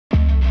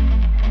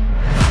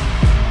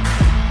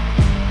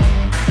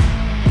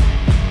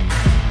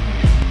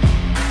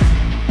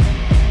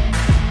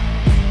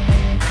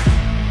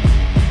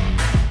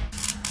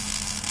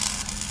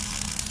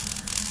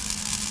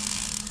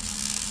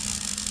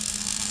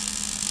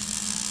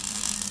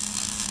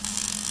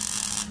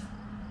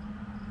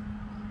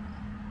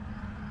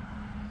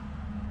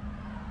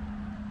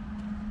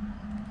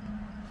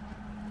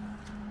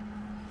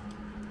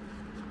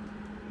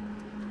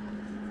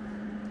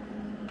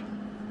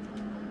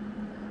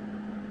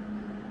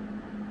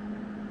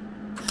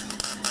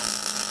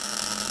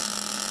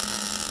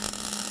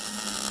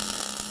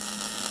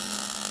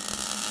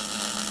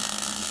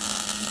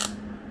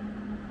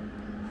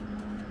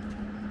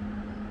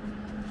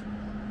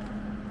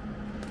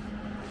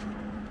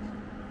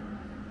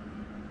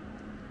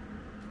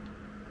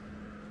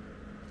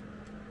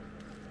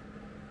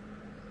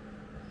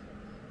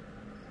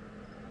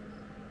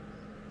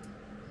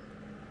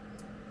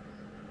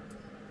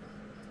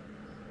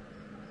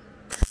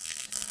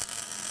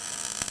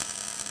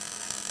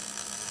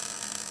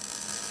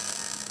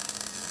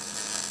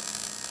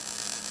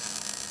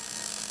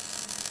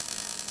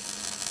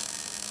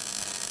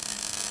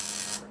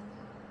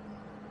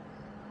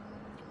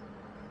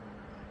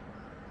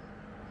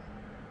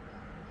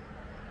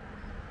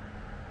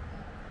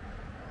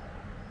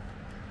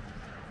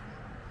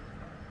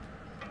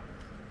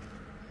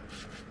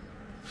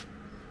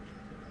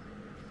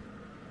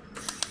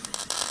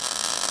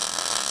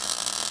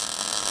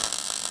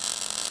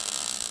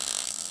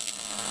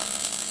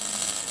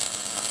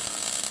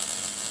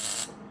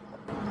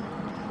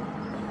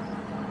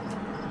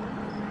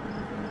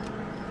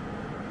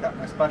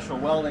special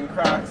welding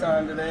crocs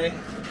on today.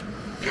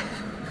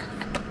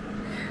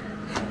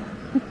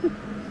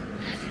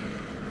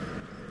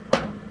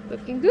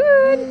 Looking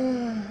good.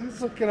 It's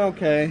looking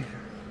okay.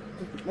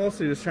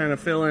 Mostly just trying to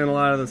fill in a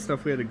lot of the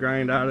stuff we had to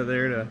grind out of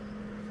there to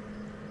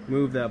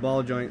move that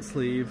ball joint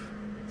sleeve.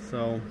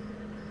 So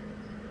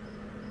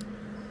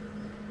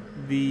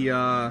we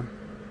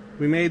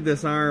made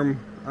this arm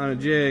on a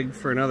jig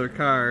for another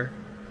car.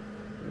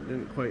 It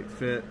didn't quite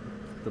fit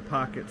the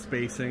pocket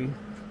spacing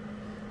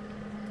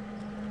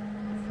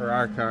for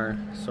our car,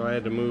 so I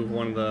had to move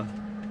one of the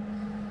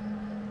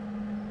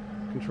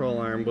control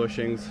arm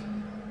bushings.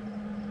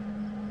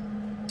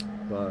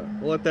 But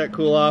we'll let that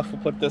cool off.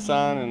 We'll put this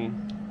on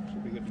and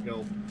should be good to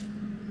go.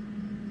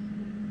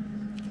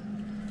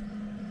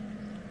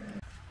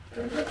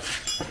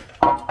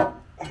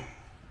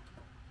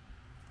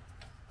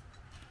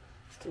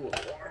 Still a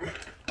little warm.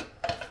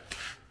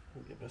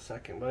 I'll give it a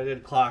second, but I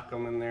did clock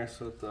them in there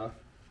so that the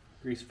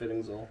grease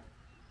fittings will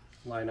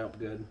line up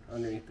good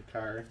underneath the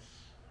car.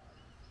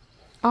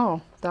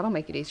 Oh, that'll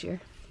make it easier.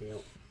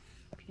 Yep.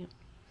 Yeah.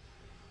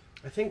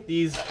 I think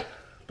these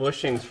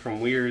bushings from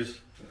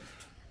Weir's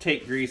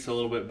take grease a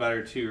little bit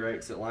better too, right?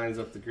 Because it lines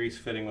up the grease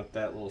fitting with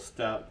that little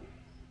step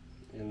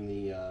in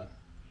the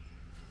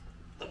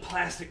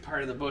plastic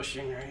part of the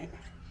bushing, right?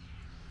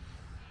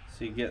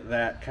 So you get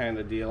that kind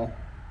of deal,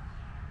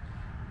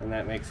 and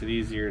that makes it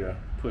easier to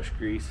push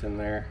grease in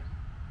there,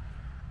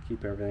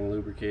 keep everything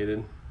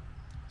lubricated.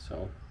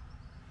 So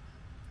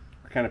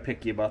we're kind of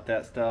picky about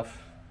that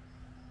stuff.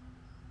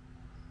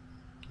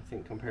 I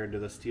think compared to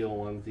the steel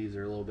ones, these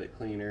are a little bit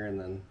cleaner, and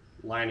then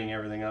lining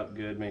everything up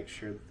good, make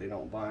sure that they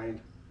don't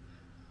bind.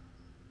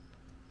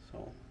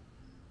 So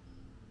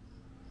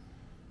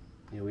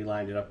yeah, we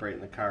lined it up right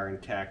in the car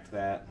and tacked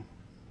that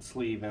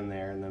sleeve in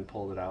there and then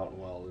pulled it out and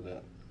welded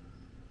it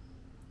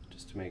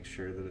just to make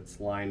sure that it's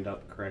lined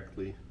up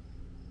correctly.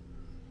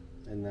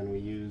 And then we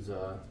use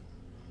a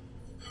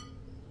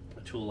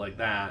tool like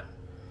that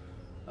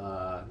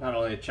not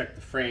only to check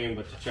the frame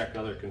but to check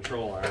other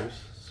control arms.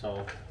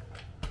 So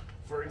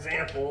for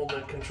example,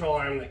 the control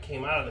arm that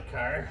came out of the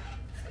car,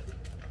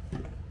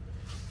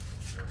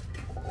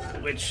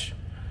 which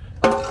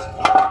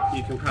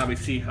you can probably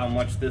see how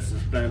much this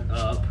is bent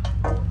up,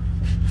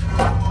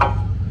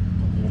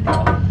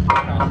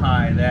 how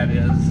high that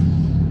is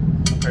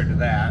compared to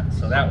that.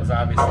 So that was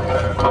obviously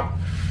better.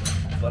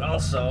 But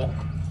also,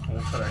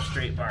 we'll put our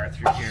straight bar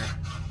through here.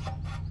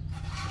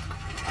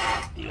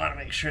 You want to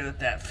make sure that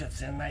that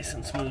fits in nice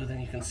and smooth,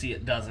 and you can see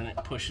it doesn't.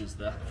 It pushes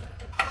that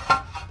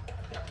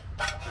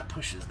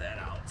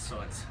out.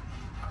 So it's,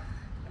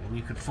 I mean,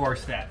 you could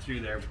force that through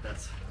there,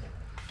 but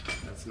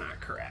that's not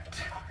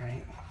correct,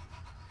 right?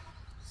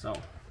 So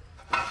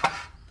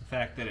the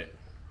fact that it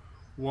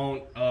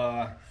won't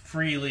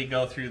freely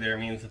go through there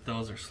means that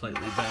those are slightly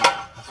bent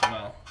as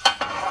well.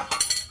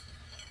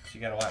 So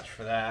you got to watch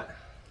for that.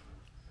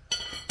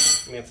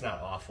 I mean, it's not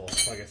awful.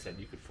 Like I said,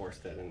 you could force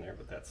that in there,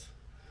 but that's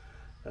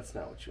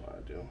not what you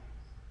want to do.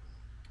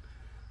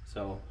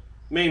 So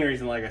main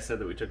reason, like I said,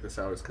 that we took this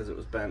out is because it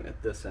was bent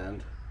at this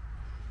end.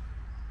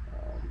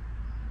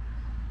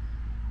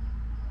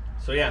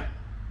 So yeah,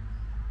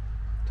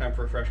 time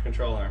for a fresh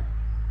control arm.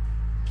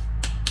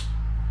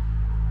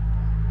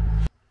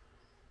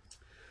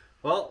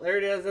 Well, there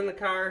it is in the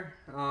car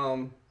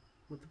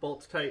with the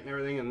bolts tight and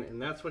everything,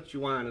 and that's what you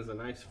want, is a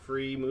nice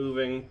free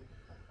moving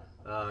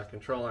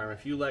control arm.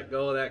 If you let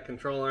go of that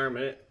control arm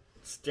and it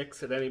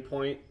sticks at any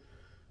point,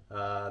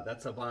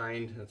 that's a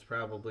bind. It's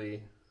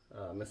probably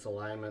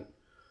misalignment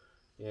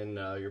in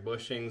your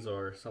bushings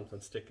or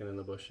something sticking in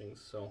the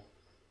bushings. So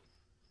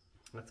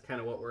that's kind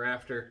of what we're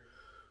after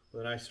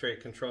with a nice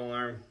straight control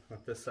arm.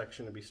 Want this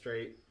section to be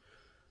straight,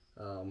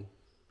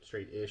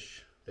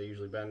 straight-ish. They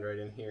usually bend right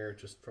in here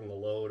just from the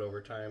load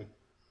over time,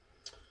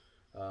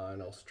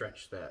 and I'll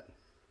stretch that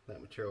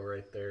material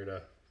right there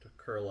to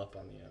curl up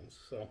on the ends.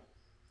 So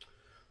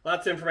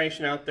lots of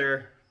information out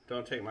there.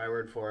 Don't take my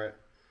word for it.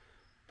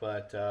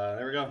 But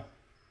there we go.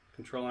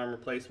 Control arm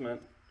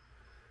replacement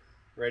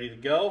ready to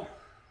go.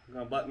 I'm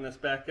going to button this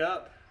back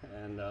up,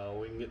 and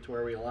we can get to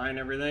where we align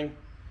everything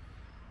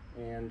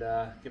and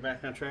get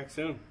back on track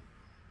soon.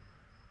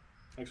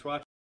 Thanks for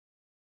watching.